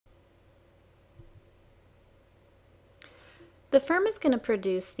The firm is going to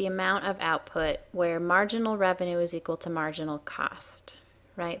produce the amount of output where marginal revenue is equal to marginal cost,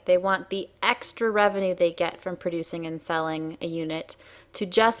 right? They want the extra revenue they get from producing and selling a unit to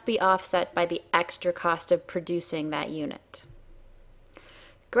just be offset by the extra cost of producing that unit.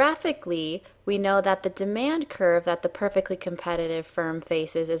 Graphically, we know that the demand curve that the perfectly competitive firm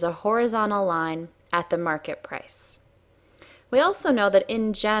faces is a horizontal line at the market price. We also know that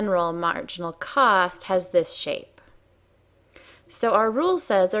in general, marginal cost has this shape. So our rule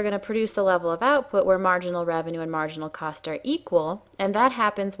says they're going to produce a level of output where marginal revenue and marginal cost are equal, and that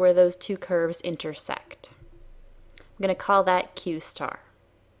happens where those two curves intersect. I'm going to call that Q star.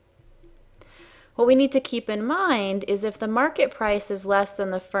 What we need to keep in mind is if the market price is less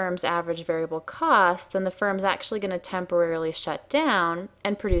than the firm's average variable cost, then the firm's actually going to temporarily shut down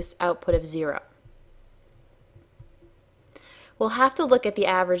and produce output of 0. We'll have to look at the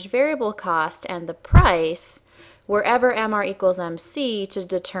average variable cost and the price wherever MR equals MC to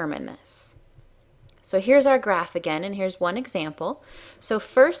determine this. So here's our graph again, and here's one example. So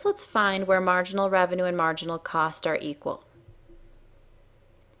first let's find where marginal revenue and marginal cost are equal.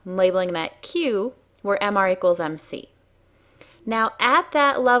 I'm labeling that Q, where MR equals MC. Now at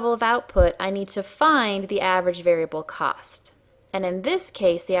that level of output, I need to find the average variable cost. And in this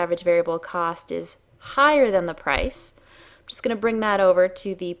case, the average variable cost is higher than the price. I'm just going to bring that over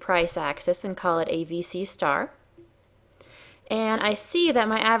to the price axis and call it a VC star. And I see that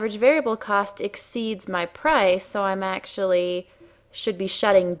my average variable cost exceeds my price, so I'm actually should be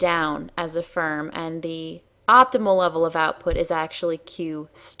shutting down as a firm, and the optimal level of output is actually Q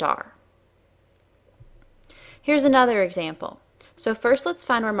star. Here's another example. So first let's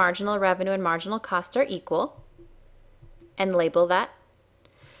find where marginal revenue and marginal cost are equal and label that.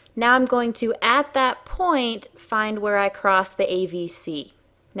 Now I'm going to, at that point, find where I cross the AVC.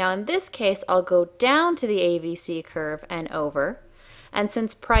 Now in this case, I'll go down to the AVC curve and over. And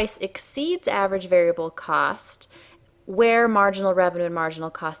since price exceeds average variable cost, where marginal revenue and marginal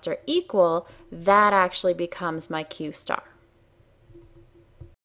cost are equal, that actually becomes my Q star.